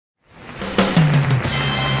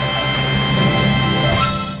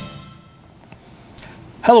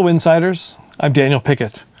Hello Insiders, I'm Daniel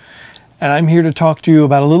Pickett, and I'm here to talk to you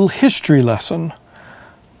about a little history lesson.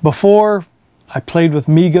 Before I played with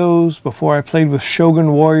Migos, before I played with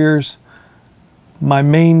Shogun Warriors, my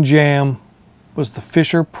main jam was the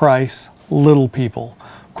Fisher-Price Little People.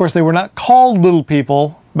 Of course, they were not called Little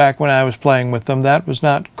People back when I was playing with them. That was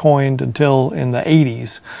not coined until in the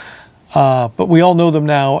 80s. But we all know them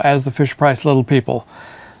now as the Fisher-Price Little People.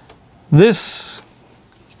 This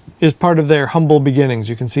is part of their humble beginnings.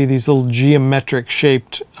 You can see these little geometric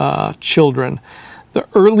shaped children. The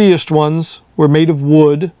earliest ones were made of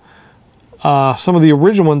wood. Some of the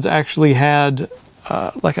original ones actually had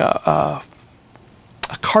like a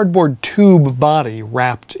cardboard tube body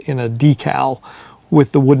wrapped in a decal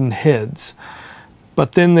with the wooden heads.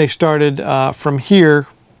 But then they started from here,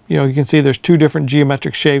 you can see there's two different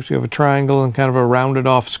geometric shapes. We have a triangle and kind of a rounded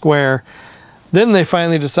off square. Then they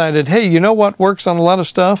finally decided, hey, you know what works on a lot of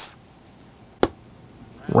stuff?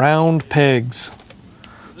 Round pegs.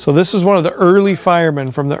 So this is one of the early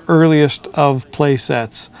firemen from the earliest of play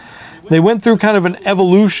sets. They went through kind of an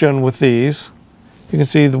evolution with these. You can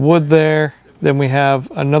see the wood there. Then we have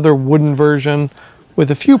another wooden version with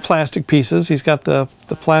a few plastic pieces. He's got the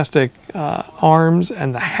plastic arms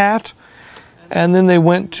and the hat. And then they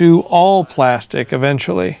went to all plastic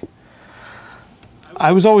eventually.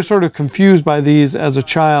 I was always sort of confused by these as a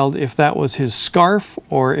child, if that was his scarf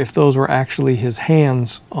or if those were actually his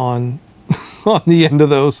hands on, on the end of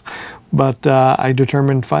those. But I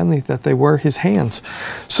determined finally that they were his hands.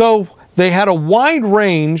 So they had a wide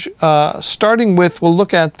range, starting with, we'll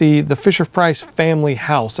look at the Fisher-Price family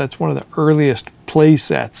house. That's one of the earliest play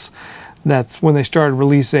sets. That's when they started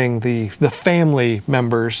releasing the family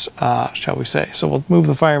members, shall we say. So we'll move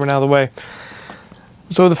the firemen out of the way.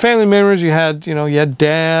 So the family members, you had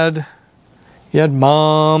dad, you had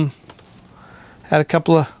mom, had a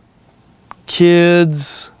couple of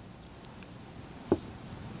kids,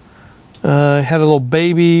 had a little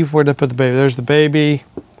baby. Where'd I put the baby? There's the baby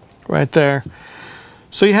right there.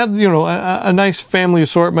 So you had, a nice family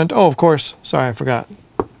assortment. Oh, of course, sorry, I forgot.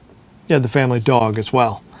 You had the family dog as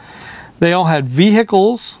well. They all had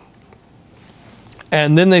vehicles.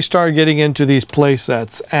 And then they started getting into these play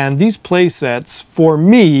sets. And these play sets, for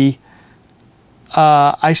me,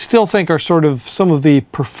 I still think are sort of some of the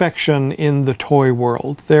perfection in the toy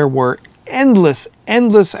world. There were endless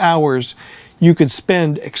hours you could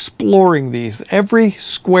spend exploring these. Every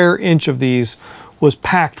square inch of these was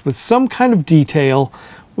packed with some kind of detail,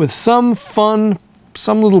 with some fun,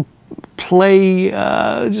 some little play,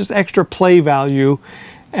 just extra play value.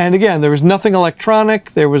 And again, there was nothing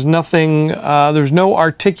electronic, there was nothing, there was no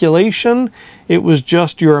articulation. It was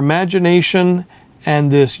just your imagination and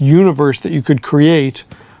this universe that you could create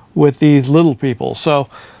with these little people. So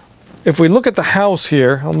if we look at the house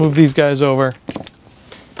here, I'll move these guys over.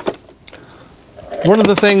 One of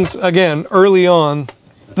the things, again, early on,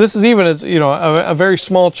 this is even as, a very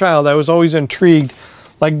small child, I was always intrigued,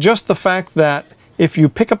 like just the fact that if you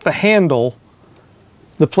pick up the handle,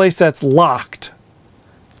 the playset's locked.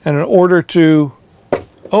 And in order to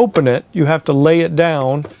open it, you have to lay it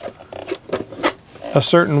down a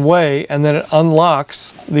certain way, and then it unlocks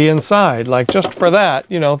the inside. Like just for that,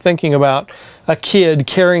 thinking about a kid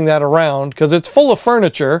carrying that around, because it's full of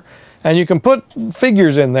furniture, and you can put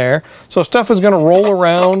figures in there, so stuff is going to roll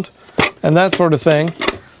around and that sort of thing.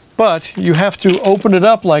 But you have to open it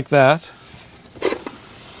up like that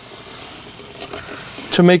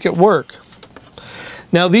to make it work.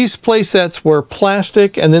 Now these play sets were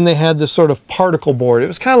plastic, and then they had this sort of particle board. It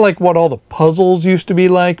was kind of like what all the puzzles used to be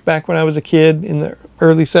like back when I was a kid in the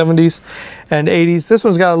early 70s and 80s. This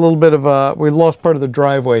one's got a little bit of a, we lost part of the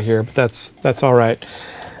driveway here, but that's all right.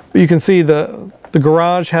 But you can see the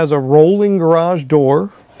garage has a rolling garage door,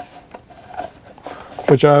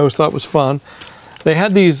 which I always thought was fun. They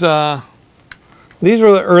had these were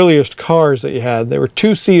the earliest cars that you had. They were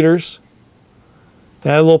two-seaters. They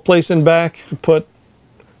had a little place in back to put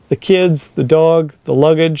the kids, the dog, the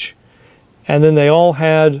luggage, and then they all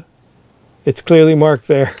had, it's clearly marked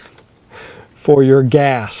there, for your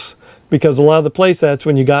gas. Because a lot of the play sets,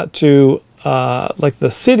 when you got to like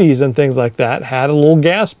the cities and things like that, had a little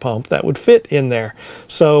gas pump that would fit in there.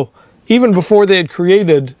 So even before they had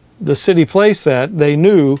created the city play set, they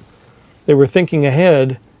knew they were thinking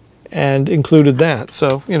ahead and included that.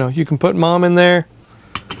 So, you can put mom in there,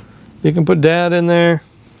 you can put dad in there.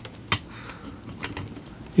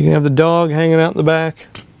 You can have the dog hanging out in the back,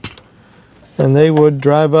 and they would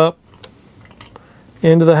drive up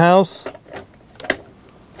into the house,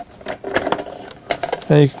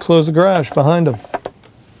 and you can close the garage behind them.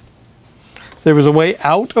 There was a way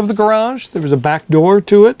out of the garage. There was a back door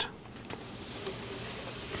to it.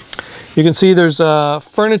 You can see there's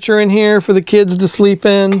furniture in here for the kids to sleep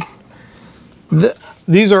in.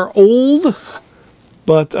 These are old,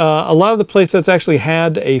 but a lot of the play sets actually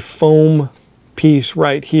had a foam piece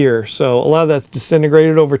right here. So a lot of that's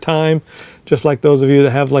disintegrated over time, just like those of you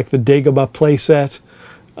that have like the Dagobah play set.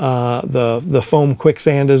 The foam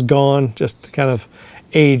quicksand is gone, just to kind of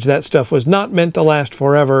age. That stuff was not meant to last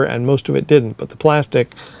forever, and most of it didn't, but the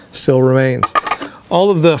plastic still remains. All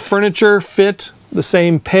of the furniture fit the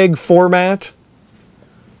same peg format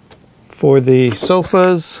for the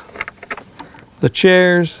sofas, the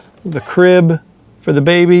chairs, the crib for the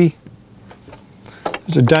baby.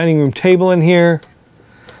 There's a dining room table in here.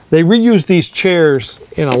 They reuse these chairs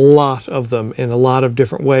in a lot of them in a lot of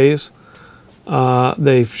different ways.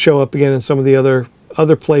 They show up again in some of the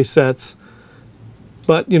other play sets.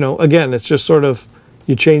 But, you know, again, it's just sort of,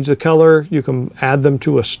 you change the color, you can add them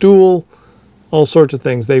to a stool, all sorts of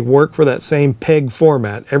things. They work for that same peg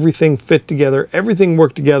format. Everything fit together, everything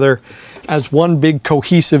worked together as one big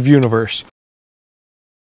cohesive universe.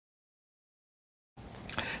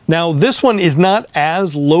 Now, this one is not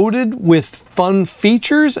as loaded with fun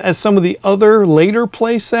features as some of the other later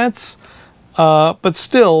play sets, but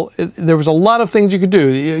still, there was a lot of things you could do.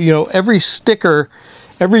 You know, every sticker,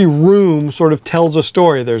 every room sort of tells a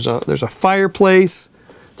story. There's a fireplace.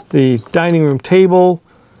 The dining room table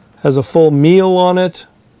has a full meal on it.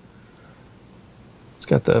 It's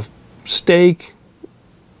got the steak.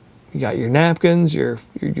 You got your napkins, your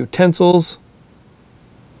utensils.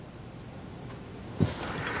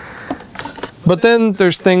 But then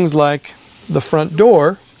there's things like the front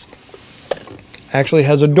door actually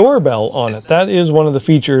has a doorbell on it. That is one of the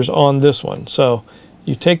features on this one. So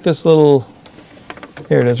you take this little,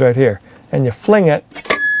 here it is right here, and you fling it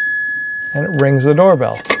and it rings the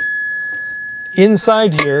doorbell.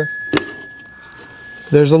 Inside here,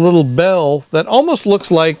 there's a little bell that almost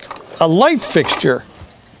looks like a light fixture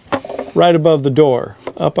right above the door,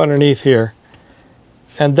 up underneath here.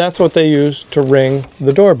 And that's what they use to ring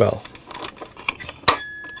the doorbell.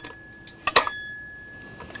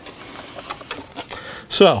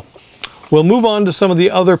 So, we'll move on to some of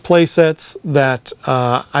the other play sets that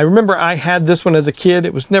I remember I had this one as a kid.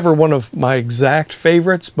 It was never one of my exact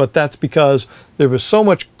favorites, but that's because there was so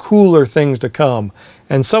much cooler things to come.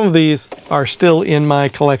 And some of these are still in my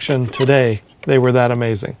collection today. They were that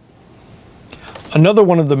amazing. Another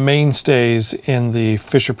one of the mainstays in the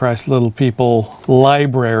Fisher-Price Little People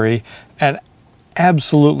library, and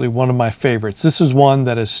absolutely one of my favorites, this is one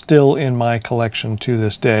that is still in my collection to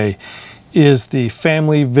this day, is the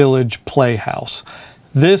Family Village Playhouse.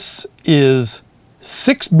 This is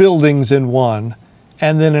 6 buildings in one,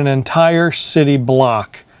 and then an entire city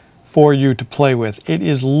block for you to play with. It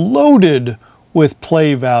is loaded with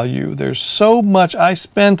play value. There's so much. I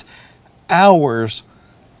spent hours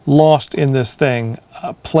lost in this thing,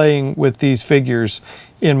 playing with these figures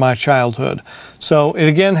in my childhood. So it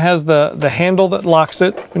again has the handle that locks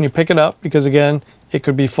it when you pick it up, because again, it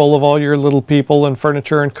could be full of all your little people and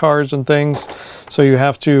furniture and cars and things. So you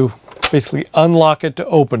have to basically unlock it to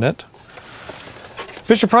open it.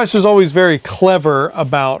 Fisher-Price was always very clever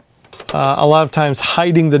about a lot of times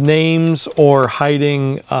hiding the names or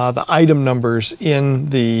hiding the item numbers in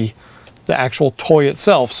the actual toy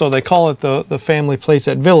itself. So they call it the Family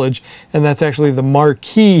Playset Village, and that's actually the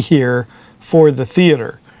marquee here for the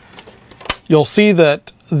theater. You'll see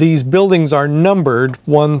that these buildings are numbered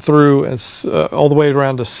 1 through all the way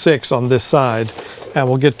around to 6 on this side, and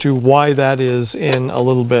we'll get to why that is in a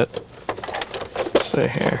little bit. Let's see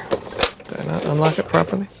here. Did I not unlock it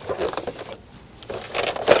properly?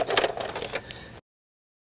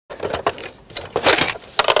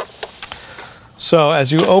 So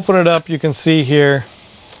as you open it up, you can see here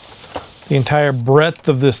the entire breadth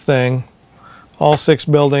of this thing, all 6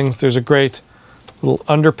 buildings. There's a great little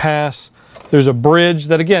underpass. There's a bridge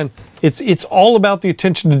that, again, it's all about the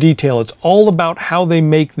attention to detail. It's all about how they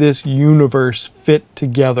make this universe fit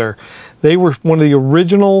together. They were one of the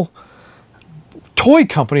original toy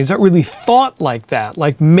companies that really thought like that,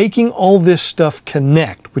 like making all this stuff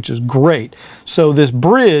connect, which is great. So this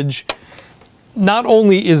bridge not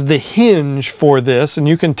only is the hinge for this, and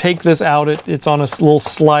you can take this out, it's on a little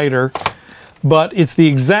slider, but it's the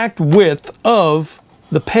exact width of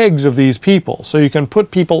the pegs of these people. So you can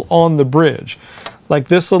put people on the bridge. Like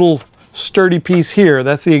this little sturdy piece here,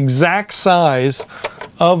 that's the exact size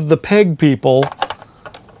of the peg people.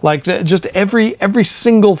 Like that, just every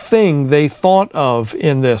single thing they thought of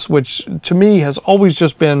in this, which to me has always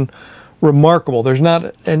just been remarkable. There's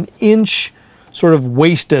not an inch sort of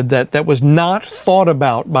wasted that was not thought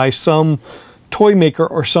about by some toy maker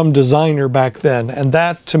or some designer back then. And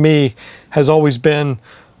that to me has always been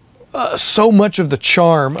so much of the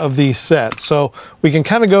charm of these sets. So we can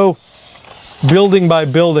kind of go building by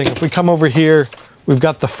building. If we come over here, we've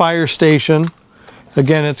got the fire station.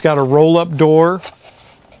 Again, it's got a roll-up door.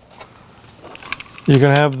 You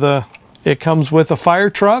can have it comes with a fire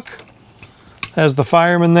truck, has the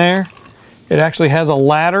fireman there. It actually has a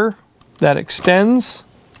ladder that extends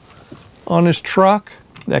on his truck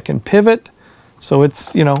that can pivot. So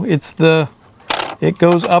it's, you know, it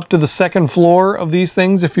goes up to the second floor of these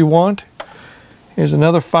things if you want. Here's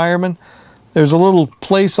another fireman. There's a little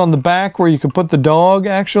place on the back where you can put the dog,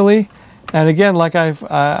 actually. And again, like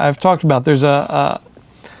I've talked about, there's a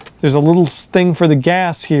little thing for the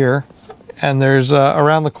gas here, and there's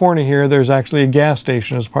around the corner here, there's actually a gas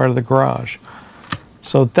station as part of the garage.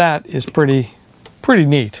 So that is pretty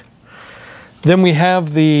neat. Then we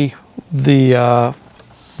have the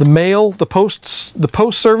mail, the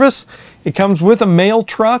post service. It comes with a mail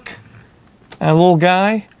truck and a little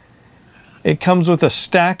guy. It comes with a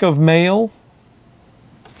stack of mail.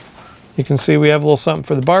 You can see we have a little something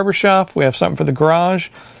for the barber shop. We have something for the garage.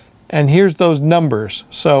 And here's those numbers.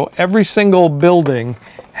 So every single building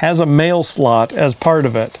has a mail slot as part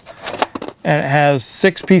of it. And it has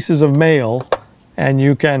 6 pieces of mail. And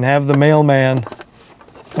you can have the mailman,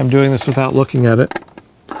 I'm doing this without looking at it,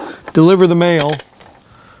 deliver the mail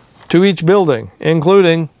to each building,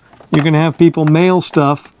 including you can have people mail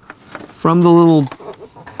stuff from the little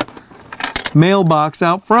mailbox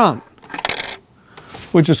out front,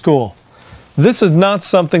 which is cool. This is not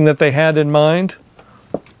something that they had in mind,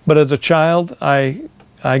 but as a child, I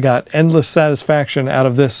got endless satisfaction out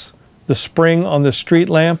of this. The spring on the street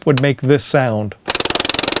lamp would make this sound.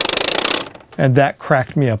 And that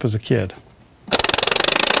cracked me up as a kid.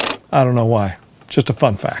 I don't know why. Just a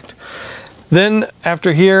fun fact. Then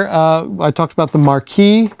after here, I talked about the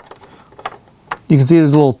marquee. You can see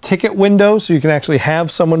there's a little ticket window, so you can actually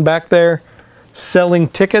have someone back there selling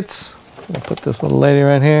tickets. I'll put this little lady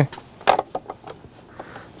right here.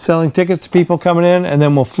 Selling tickets to people coming in, and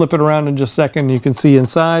then we'll flip it around in just a second. You can see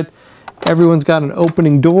inside. Everyone's got an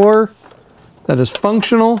opening door that is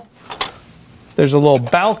functional. There's a little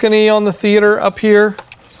balcony on the theater up here.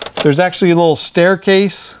 There's actually a little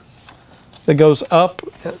staircase that goes up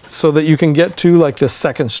so that you can get to like the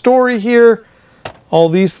second story here. All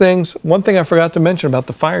these things. One thing I forgot to mention about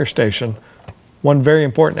the fire station, one very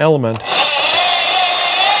important element.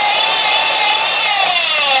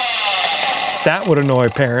 That would annoy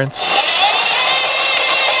parents.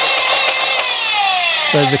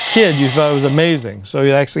 But as a kid, you thought it was amazing. So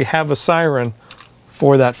you actually have a siren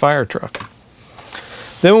for that fire truck.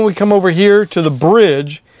 Then when we come over here to the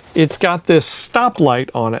bridge, it's got this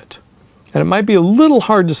stoplight on it. And it might be a little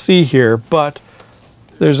hard to see here, but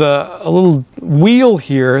there's a little wheel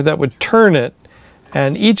here that would turn it,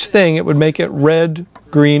 and each thing, it would make it red,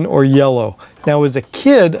 green, or yellow. Now as a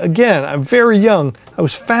kid, again, I'm very young, I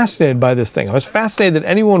was fascinated by this thing. I was fascinated that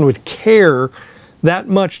anyone would care that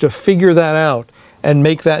much to figure that out and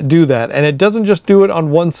make that do that. And it doesn't just do it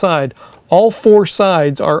on one side. All 4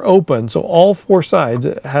 sides are open, so all 4 sides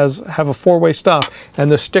have a 4-way stop, and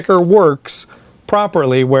the sticker works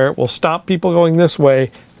properly where it will stop people going this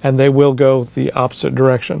way and they will go the opposite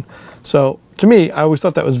direction. So to me, I always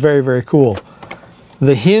thought that was very, very cool.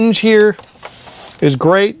 The hinge here is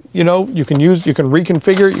great. You know, you can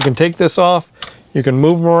reconfigure it, you can take this off, you can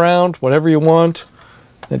move them around, whatever you want.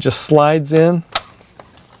 It just slides in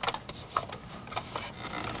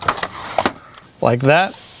like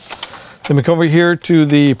that. Then we come over here to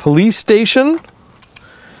the police station,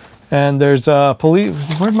 and there's a police.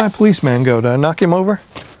 Where'd my policeman go? Did I knock him over?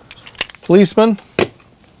 Policeman. I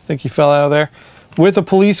think he fell out of there. With a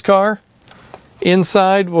police car.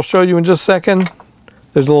 Inside, we'll show you in just a second.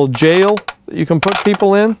 There's a little jail that you can put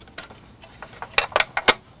people in.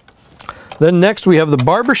 Then next we have the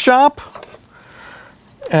barber shop.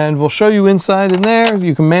 And we'll show you inside in there.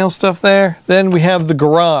 You can mail stuff there. Then we have the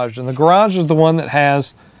garage, and the garage is the one that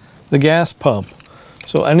has the gas pump.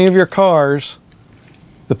 So any of your cars,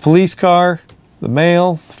 the police car, the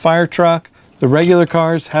mail, the fire truck, the regular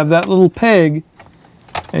cars have that little peg,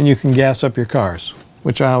 and you can gas up your cars,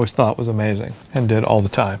 which I always thought was amazing and did all the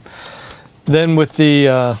time. Then with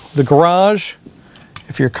the garage,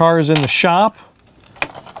 if your car is in the shop,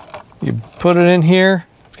 you put it in here.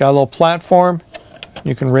 It's got a little platform.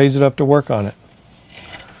 You can raise it up to work on it.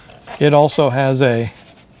 It also has a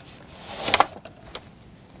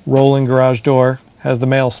rolling garage door, has the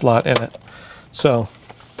mail slot in it. So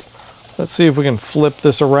let's see if we can flip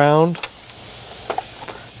this around,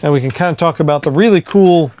 and we can kind of talk about the really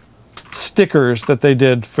cool stickers that they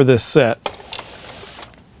did for this set.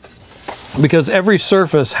 because every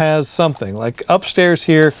surface has something. Like upstairs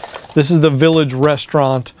here, this is the Village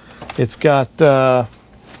restaurant. It's got,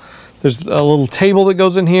 there's a little table that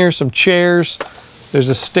goes in here, some chairs. There's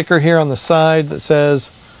a sticker here on the side that says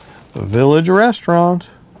Village Restaurant.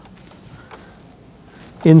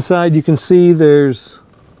 Inside you can see there's,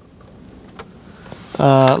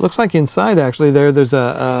 it looks like inside actually there's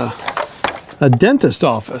a dentist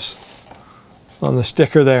office on the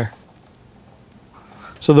sticker there.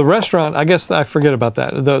 So the restaurant, I guess I forget about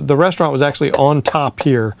that. The restaurant was actually on top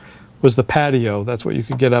here, was the patio. That's what you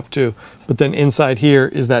could get up to. But then inside here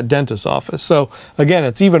is that dentist office. So again,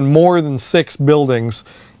 it's even more than 6 buildings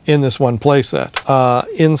in this one playset.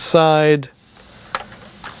 Inside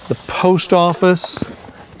the post office,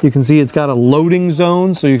 you can see it's got a loading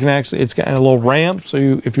zone. So you can actually, it's got a little ramp.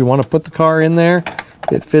 So if you want to put the car in there,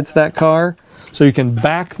 it fits that car. So you can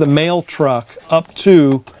back the mail truck up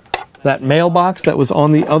to that mailbox that was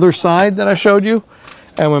on the other side that I showed you.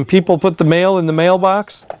 And when people put the mail in the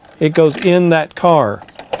mailbox, it goes in that car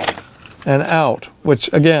and out,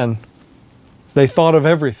 which again, they thought of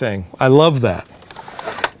everything. I love that.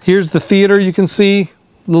 Here's the theater. You can see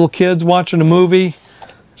little kids watching a movie.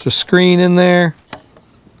 There's a screen in there,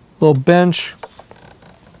 little bench.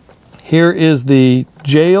 Here is the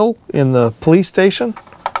jail in the police station.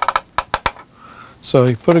 So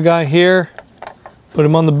you put a guy here, put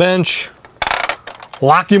him on the bench,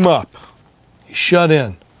 lock him up. He's shut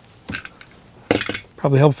in.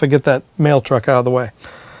 Probably help if I get that mail truck out of the way.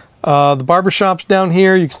 The barbershop's down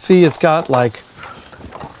here. You can see it's got like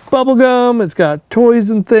bubble gum, it's got toys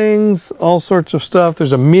and things, all sorts of stuff.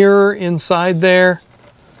 There's a mirror inside there.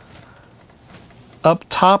 Up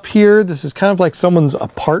top here, this is kind of like someone's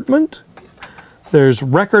apartment. There's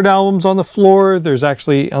record albums on the floor. There's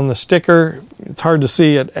actually on the sticker, it's hard to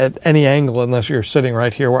see at any angle unless you're sitting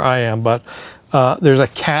right here where I am, but there's a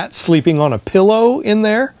cat sleeping on a pillow in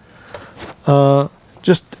there.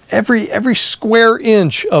 Just every square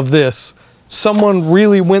inch of this, someone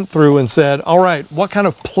really went through and said, all right, what kind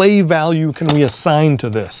of play value can we assign to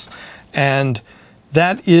this? And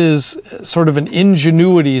that is sort of an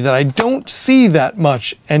ingenuity that I don't see that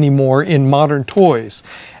much anymore in modern toys.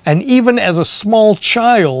 And even as a small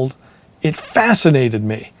child, it fascinated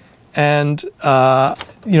me. And, you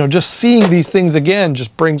know, just seeing these things again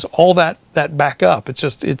just brings all that back up.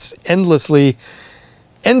 It's endlessly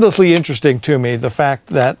interesting to me, the fact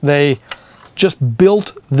that they just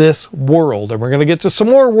built this world. And we're going to get to some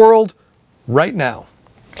more world right now.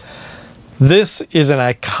 This is an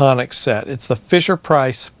iconic set. It's the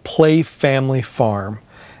Fisher-Price Play Family Farm.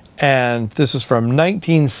 And this is from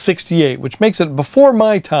 1968, which makes it before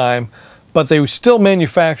my time, but they still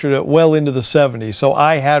manufactured it well into the 70s. So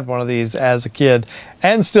I had one of these as a kid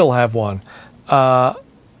and still have one.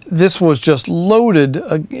 This was just loaded.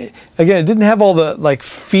 Again, it didn't have all the like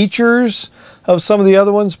features of some of the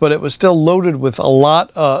other ones, but it was still loaded with a lot,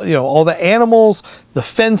 you know, all the animals, the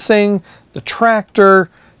fencing, the tractor,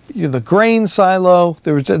 the grain silo.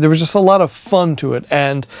 There was just a lot of fun to it.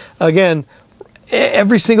 And again,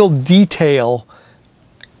 every single detail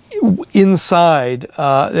inside,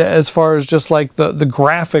 as far as just like the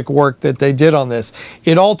graphic work that they did on this,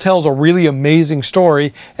 it all tells a really amazing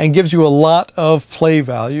story and gives you a lot of play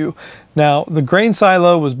value. Now, the grain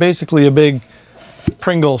silo was basically a big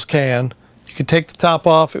Pringles can. You could take the top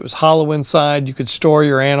off. It was hollow inside. You could store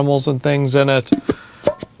your animals and things in it.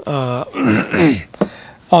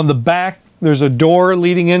 On the back, there's a door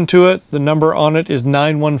leading into it. The number on it is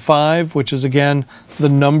 915, which is, again, the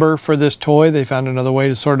number for this toy. They found another way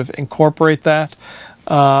to sort of incorporate that.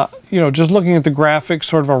 You know, just looking at the graphics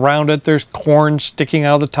sort of around it, there's corn sticking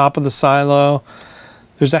out of the top of the silo.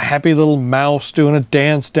 There's a happy little mouse doing a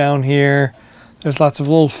dance down here. There's lots of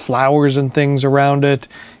little flowers and things around it.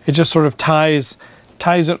 It just sort of ties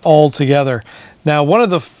it all together. Now, one of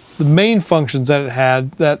the main functions that it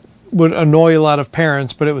had that would annoy a lot of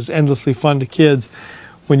parents, but it was endlessly fun to kids,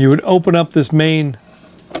 when you would open up this main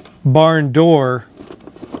barn door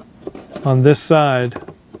on this side,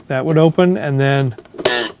 that would open, and then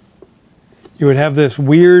you would have this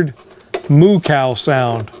weird moo cow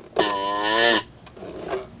sound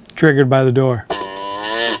triggered by the door.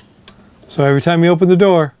 So every time you open the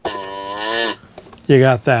door, you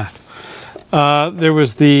got that. There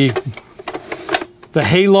was the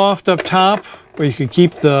hayloft up top, where you could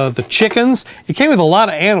keep the chickens. It came with a lot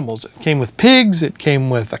of animals. It came with pigs, it came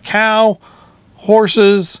with a cow,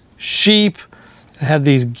 horses, sheep. It had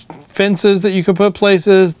these fences that you could put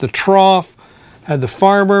places, the trough, had the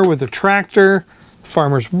farmer with the tractor,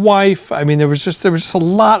 farmer's wife. I mean, there was just a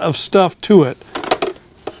lot of stuff to it.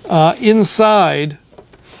 Inside,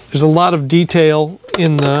 There's a lot of detail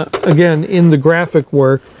in the, again, in the graphic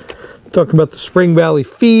work. Talk about the Spring Valley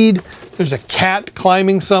feed. There's a cat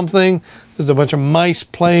climbing something. There's a bunch of mice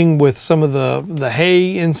playing with some of the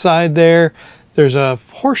hay inside there. There's a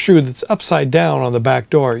horseshoe that's upside down on the back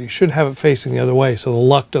door. You should have it facing the other way so the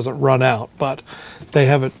luck doesn't run out, but they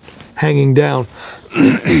have it hanging down.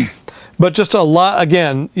 But just a lot,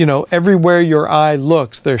 again, you know, everywhere your eye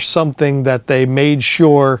looks, there's something that they made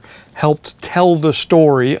sure helped tell the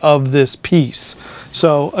story of this piece.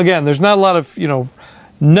 So again, there's not a lot of, you know,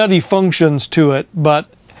 nutty functions to it, but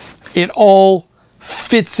it all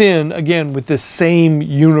fits in, again, with this same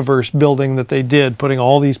universe building that they did, putting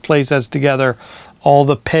all these play sets together. All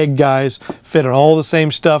the peg guys fit in all the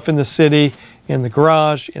same stuff in the city, in the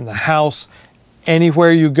garage, in the house.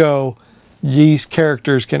 Anywhere you go, these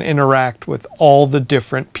characters can interact with all the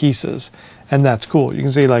different pieces, and that's cool. You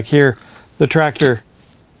can see, like here, the tractor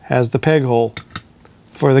has the peg hole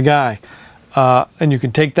for the guy, and you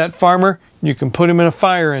can take that farmer, you can put him in a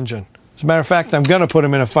fire engine. As a matter of fact, I'm gonna put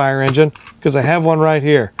him in a fire engine because I have one right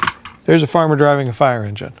here. There's a farmer driving a fire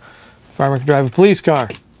engine. A farmer can drive a police car.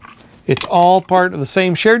 It's all part of the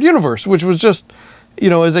same shared universe, which was just, you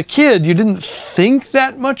know, as a kid, you didn't think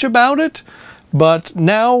that much about it. But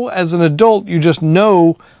now, as an adult, you just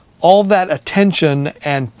know all that attention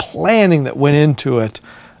and planning that went into it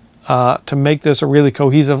to make this a really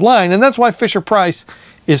cohesive line. And that's why Fisher-Price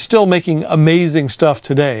is still making amazing stuff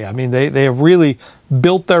today. I mean, they have really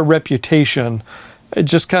built their reputation,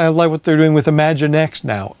 just kind of like what they're doing with Imaginext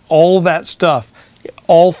now. All that stuff, it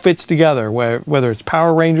all fits together, whether it's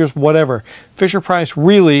Power Rangers, whatever. Fisher-Price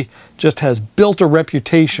really just has built a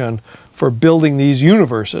reputation for building these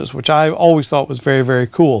universes, which I always thought was very, very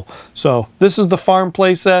cool. So this is the farm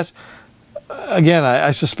playset. Again,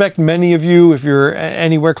 I suspect many of you, if you're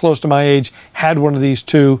anywhere close to my age, had one of these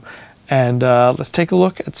too. And let's take a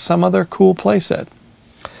look at some other cool playset.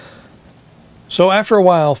 So after a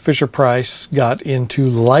while, Fisher-Price got into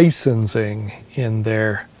licensing in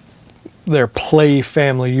their Play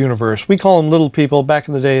family universe. We call them little people. Back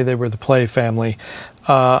in the day, they were the Play family.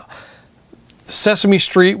 Sesame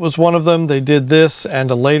Street was one of them. They did this and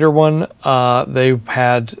a later one. They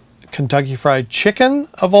had Kentucky Fried Chicken,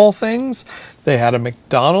 of all things. They had a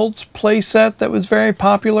McDonald's play set that was very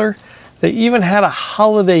popular. They even had a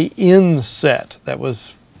Holiday Inn set that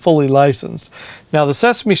was fully licensed. Now the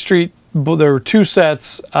Sesame Street, there were two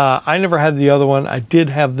sets. I never had the other one. I did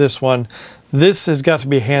have this one. This has got to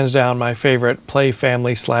be hands down my favorite Play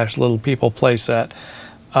family / little people play set.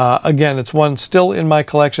 Again, it's one still in my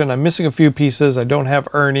collection. I'm missing a few pieces. I don't have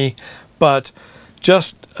Ernie, but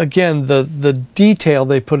just, again, the detail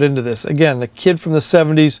they put into this. Again, the kid from the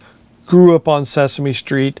 70s grew up on Sesame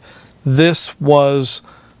Street. This was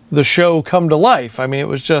the show come to life. I mean, it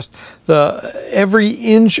was just every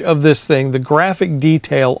inch of this thing, the graphic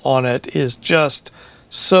detail on it is just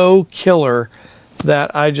so killer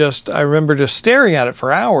that I remember just staring at it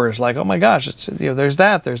for hours, like, oh my gosh, it's, you know, there's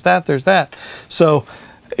that. So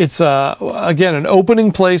it's again, an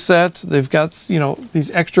opening play set. They've got, you know,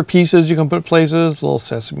 these extra pieces you can put places, little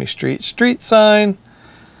Sesame Street street sign.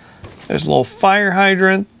 There's a little fire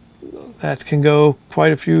hydrant that can go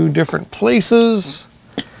quite a few different places.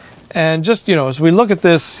 And just, you know, as we look at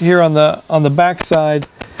this here on the back side,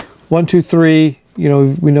 1, 2, 3, you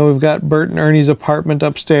know we've got Bert and Ernie's apartment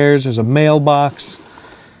upstairs. There's a mailbox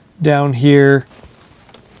down here.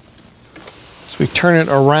 So we turn it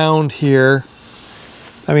around here.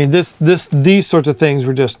 I mean, these sorts of things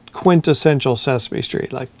were just quintessential Sesame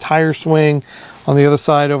Street. Like tire swing on the other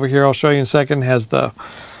side over here, I'll show you in a second, has the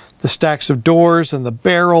stacks of doors and the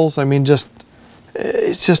barrels. I mean,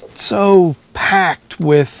 it's just so packed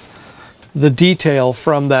with the detail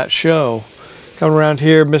from that show. Coming around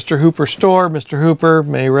here, Mr. Hooper store. Mr. Hooper,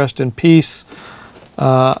 may rest in peace. There's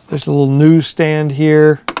a little newsstand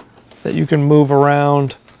here that you can move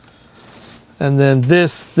around. And then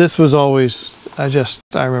this was always,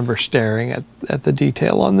 I remember staring at the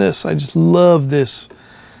detail on this. I just love this.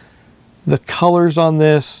 The colors on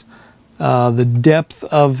this, the depth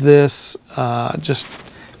of this, just,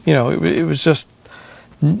 you know, it was just,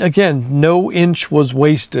 again, no inch was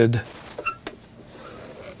wasted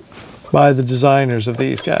by the designers of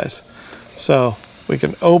these guys. So we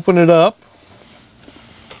can open it up,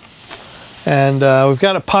 and we've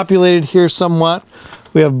got it populated here somewhat.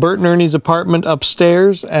 We have Bert and Ernie's apartment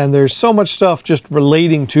upstairs, and there's so much stuff just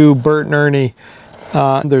relating to Bert and Ernie.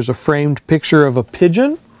 There's a framed picture of a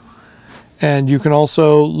pigeon, and you can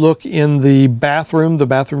also look in the bathroom. The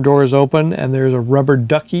bathroom door is open, and there's a rubber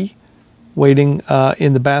ducky waiting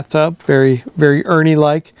in the bathtub. Very, very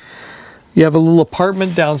Ernie-like. You have a little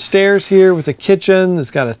apartment downstairs here with a kitchen.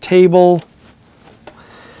 It's got a table.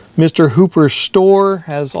 Mr. Hooper's store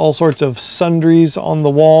has all sorts of sundries on the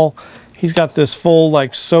wall. He's got this full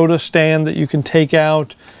like soda stand that you can take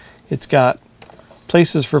out. It's got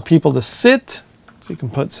places for people to sit. So you can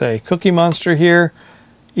put, say, Cookie Monster here,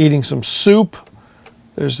 eating some soup.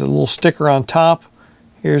 There's a little sticker on top.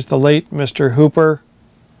 Here's the late Mr. Hooper,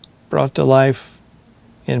 brought to life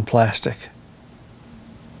in plastic.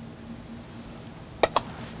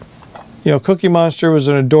 You know, Cookie Monster was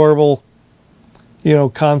an adorable, you know,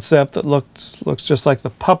 concept that looks just like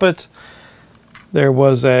the puppet. There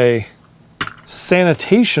was a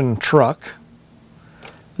sanitation truck.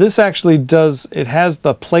 This actually does, it has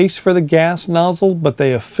the place for the gas nozzle, but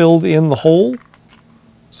they have filled in the hole,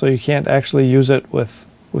 so you can't actually use it with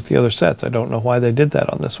the other sets. I don't know why they did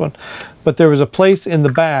that on this one. But there was a place in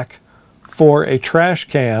the back for a trash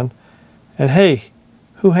can, and hey,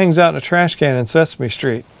 who hangs out in a trash can in Sesame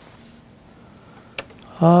Street?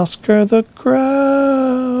 Oscar the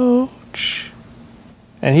Grouch.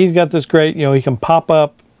 And he's got this great, you know, he can pop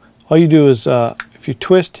up. All you do is, if you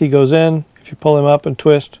twist, he goes in. If you pull him up and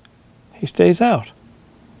twist, he stays out.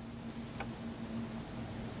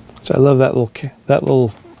 So I love that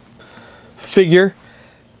little figure.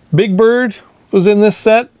 Big Bird was in this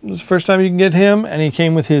set. It was the first time you can get him, and he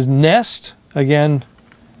came with his nest. Again,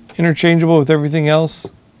 interchangeable with everything else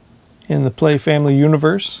in the Play Family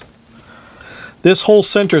universe. This whole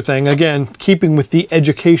center thing, again, keeping with the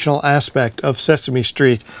educational aspect of Sesame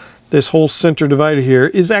Street, this whole center divider here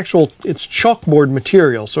is it's chalkboard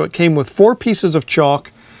material. So it came with 4 pieces of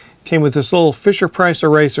chalk, came with this little Fisher-Price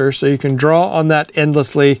eraser, so you can draw on that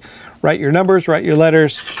endlessly, write your numbers, write your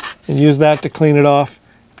letters, and use that to clean it off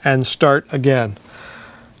and start again.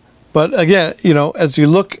 But again, you know, as you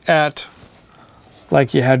look at,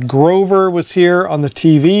 like you had Grover was here on the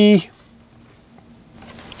TV.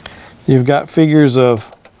 You've got figures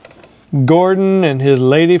of Gordon and his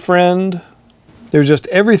lady friend. There's just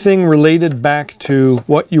everything related back to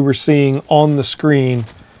what you were seeing on the screen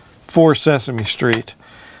for Sesame Street.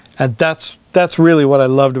 And that's really what I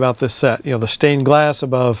loved about this set. You know, the stained glass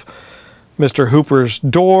above Mr. Hooper's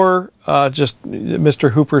door, just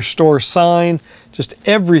Mr. Hooper's store sign, just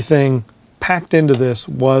everything packed into this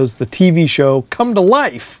was the TV show come to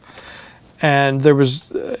life. And there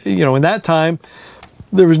was, you know, in that time,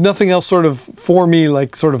 there was nothing else sort of for me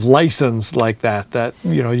like sort of licensed like that,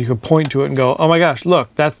 you know, you could point to it and go, oh my gosh,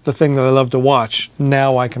 look, that's the thing that I love to watch.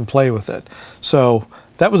 Now I can play with it. So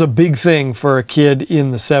that was a big thing for a kid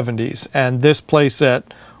in the 70s. And this play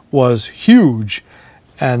set was huge.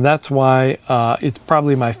 And that's why it's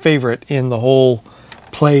probably my favorite in the whole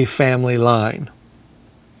Play Family line.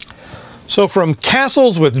 So from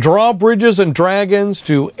castles with drawbridges and dragons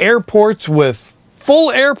to airports with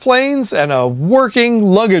full airplanes and a working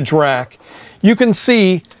luggage rack, you can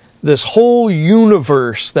see this whole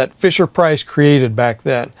universe that Fisher-Price created back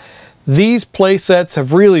then. These play sets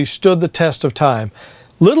have really stood the test of time.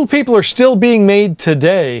 Little People are still being made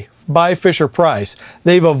today by Fisher-Price.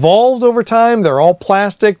 They've evolved over time. They're all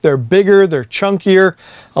plastic, they're bigger, they're chunkier.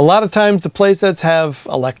 A lot of times the play sets have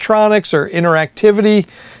electronics or interactivity,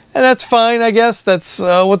 and that's fine, I guess. That's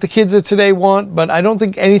what the kids of today want, but I don't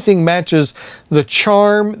think anything matches the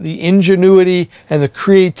charm, the ingenuity, and the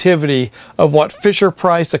creativity of what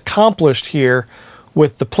Fisher-Price accomplished here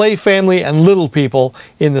with the Play Family and Little People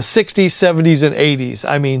in the 60s, 70s, and 80s.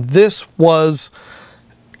 I mean, this was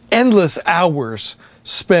endless hours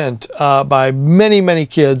spent by many, many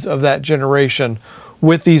kids of that generation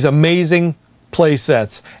with these amazing play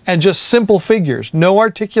sets and just simple figures, no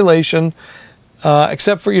articulation,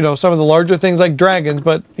 except for, you know, some of the larger things like dragons,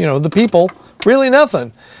 but, you know, the people, really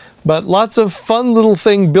nothing. But lots of fun little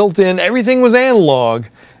thing built in. Everything was analog,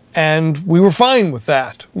 and we were fine with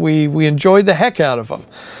that. We enjoyed the heck out of them.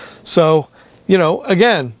 So, you know,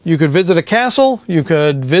 again, you could visit a castle, you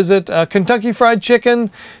could visit a Kentucky Fried Chicken.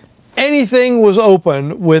 Anything was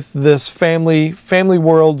open with this Family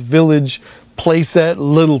World Village playset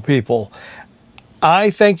Little People.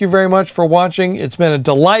 I thank you very much for watching. It's been a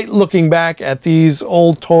delight looking back at these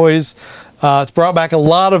old toys. It's brought back a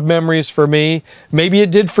lot of memories for me. Maybe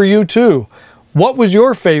it did for you too. What was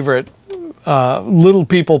your favorite Little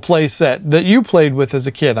People play set that you played with as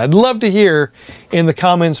a kid? I'd love to hear in the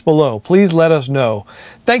comments below. Please let us know.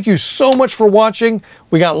 Thank you so much for watching.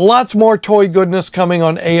 We got lots more toy goodness coming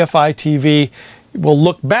on AFI TV. We'll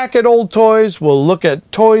look back at old toys. We'll look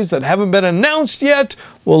at toys that haven't been announced yet.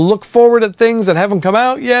 We'll look forward at things that haven't come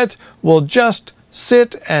out yet. We'll just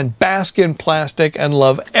sit and bask in plastic and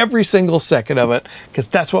love every single second of it, because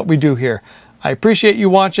that's what we do here. I appreciate you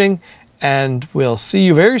watching, and we'll see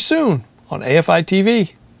you very soon on AFI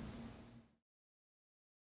TV.